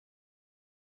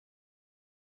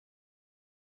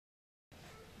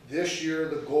This year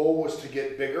the goal was to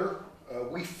get bigger.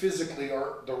 We physically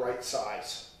aren't the right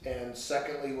size. And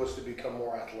secondly was to become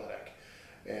more athletic.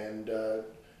 And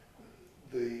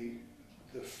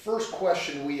the first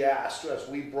question we asked as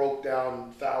we broke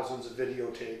down thousands of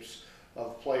videotapes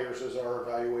of players as our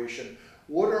evaluation,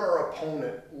 would our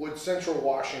opponent, would Central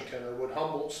Washington or would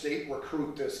Humboldt State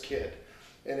recruit this kid?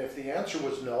 And if the answer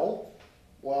was no,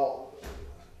 well,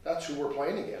 that's who we're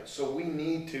playing against. So we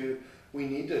need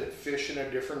to fish in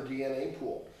a different DNA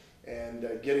pool. And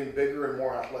getting bigger and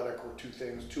more athletic were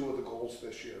two of the goals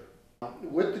this year.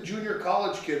 With the junior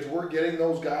college kids, we're getting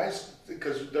those guys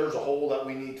because there's a hole that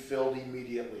we need filled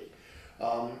immediately.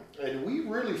 And we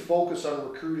really focus on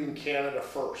recruiting Canada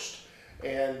first.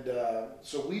 And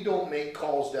so we don't make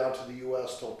calls down to the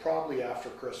U.S. till probably after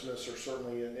Christmas or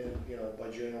certainly by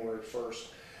January 1st.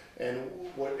 And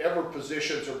whatever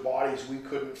positions or bodies we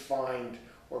couldn't find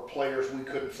or players we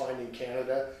couldn't find in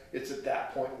Canada, it's at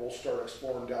that point we'll start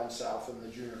exploring down south in the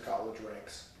junior college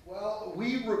ranks. Well,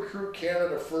 we recruit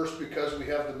Canada first because we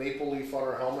have the maple leaf on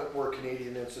our helmet. We're a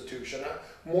Canadian institution.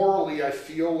 Morally, I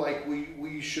feel like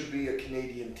we should be a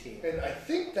Canadian team. And I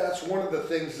think that's one of the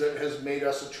things that has made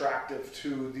us attractive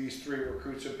to these three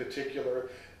recruits in particular.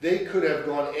 They could have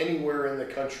gone anywhere in the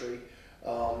country,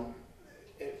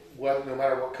 well, no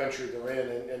matter what country they're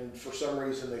in, and for some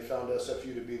reason they found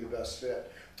SFU to be the best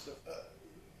fit.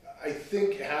 I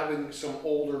think having some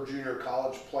older junior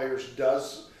college players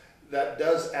does add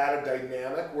a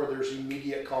dynamic where there's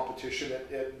immediate competition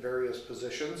at various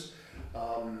positions.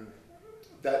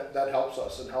 That helps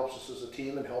us and helps us as a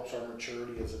team and helps our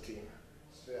maturity as a team.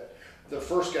 The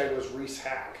first guy was Reese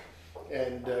Hack,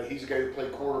 and he's a guy who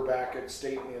played quarterback at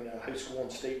State in a high school in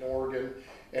State in Oregon,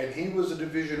 and he was a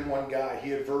Division I guy. He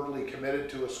had verbally committed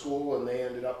to a school, and they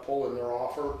ended up pulling their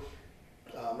offer,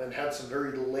 and had some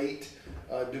very late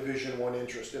Division I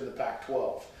interest in the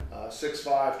Pac-12.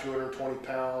 6'5", 220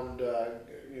 pound,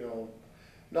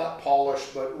 not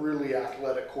polished, but really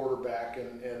athletic quarterback,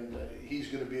 and he's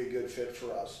going to be a good fit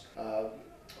for us.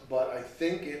 But I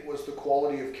think it was the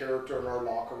quality of character in our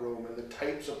locker room and the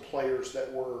types of players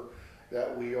that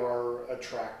we are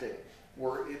attracting,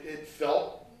 where it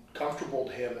felt comfortable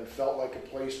to him and felt like a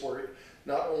place where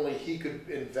not only he could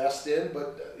invest in,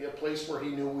 but a place where he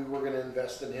knew we were going to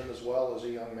invest in him as well as a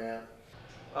young man.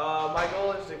 My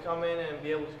goal is to come in and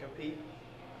be able to compete,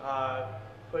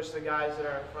 push the guys that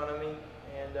are in front of me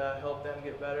and help them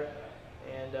get better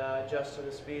and adjust to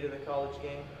the speed of the college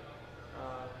game.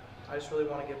 I just really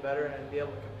want to get better and be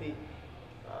able to compete.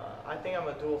 I think I'm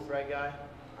a dual threat guy.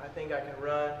 I think I can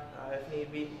run if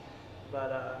need be,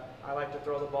 but I like to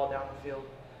throw the ball down the field.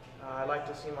 I like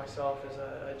to see myself as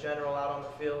a general out on the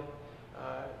field,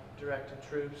 directing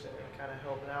troops and kind of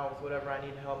helping out with whatever I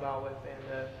need to help out with,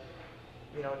 and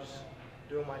just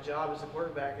doing my job as a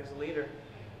quarterback, as a leader,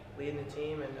 leading the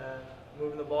team and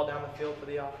moving the ball down the field for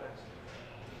the offense.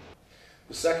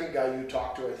 The second guy you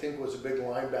talked to, I think, was a big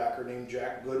linebacker named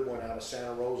Jack Goodwin out of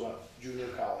Santa Rosa Junior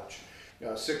College.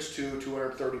 6'2",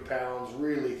 230 pounds,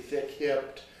 really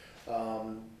thick-hipped,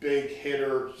 big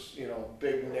hitter,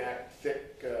 big neck,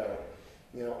 thick,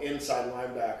 inside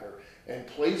linebacker, and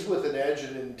plays with an edge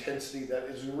and intensity that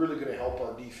is really going to help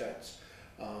our defense.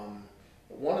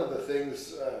 One of the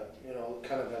things,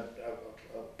 kind of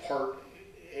a part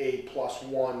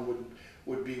A+1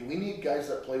 would be we need guys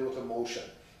that play with emotion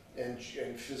and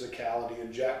physicality,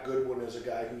 and Jack Goodwin is a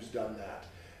guy who's done that.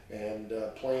 And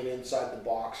playing inside the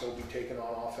box, he'll be taking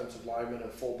on offensive linemen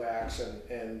and fullbacks,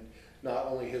 and not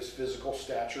only his physical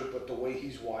stature, but the way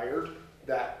he's wired,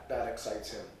 that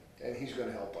excites him, and he's going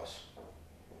to help us.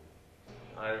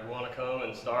 I want to come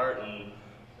and start and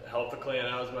help the clan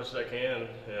out as much as I can.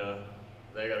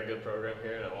 They got a good program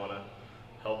here, and I want to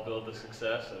help build the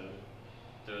success and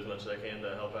do as much as I can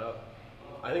to help out.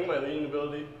 I think my leading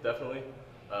ability, definitely.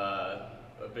 A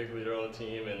big leader on the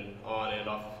team and on and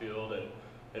off the field and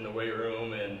in the weight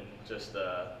room, and just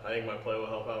I think my play will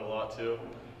help out a lot too.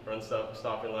 Run stuff,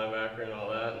 stopping linebacker and all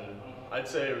that. And I'd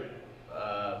say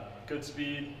good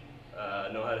speed,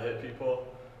 know how to hit people,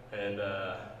 and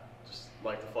just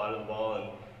like to fly to the ball and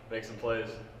make some plays.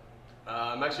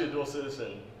 I'm actually a dual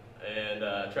citizen, and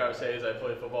Travis Hayes, I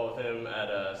played football with him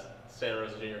at Santa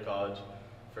Rosa Junior College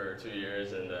for 2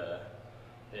 years, and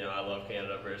I love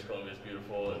Canada. British Columbia is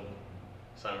beautiful, and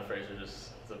Simon Fraser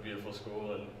it's a beautiful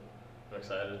school, and I'm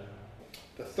excited.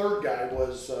 The third guy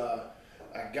was a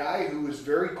guy who was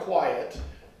very quiet,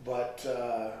 but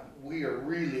we are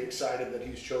really excited that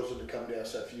he's chosen to come to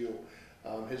SFU.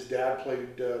 His dad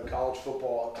played college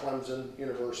football at Clemson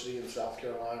University in South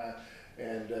Carolina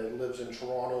and lives in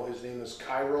Toronto. His name is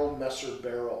Cairo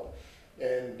Messer-Barrow.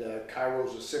 And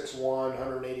Cairo's a 6'1",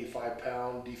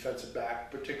 185-pound defensive back,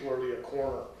 particularly a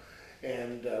corner.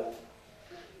 And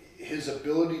his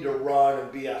ability to run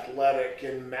and be athletic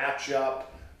and match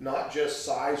up, not just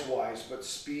size-wise, but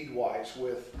speed-wise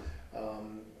with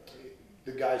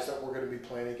the guys that we're going to be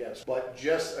playing against. But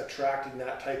just attracting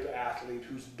that type of athlete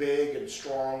who's big and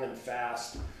strong and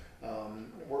fast,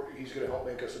 he's going to help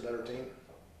make us a better team.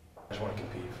 I just want to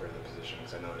compete for the position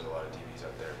because I know there's a lot of DBs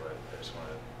out there, but I just want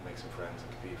to make some friends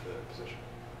and compete for the position.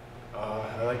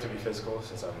 I like to be physical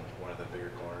since I'm one of the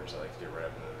bigger corners. I like to get right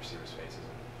up in the receivers' faces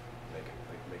and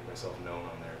make myself known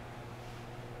on there.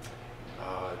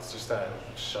 It's just that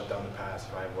shut down the pass.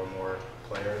 If I have one more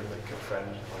player, like a friend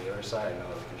on the other side, I know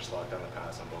we can just lock down the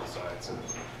pass on both sides, and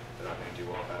they're not going to do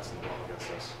well passing the ball against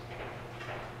us.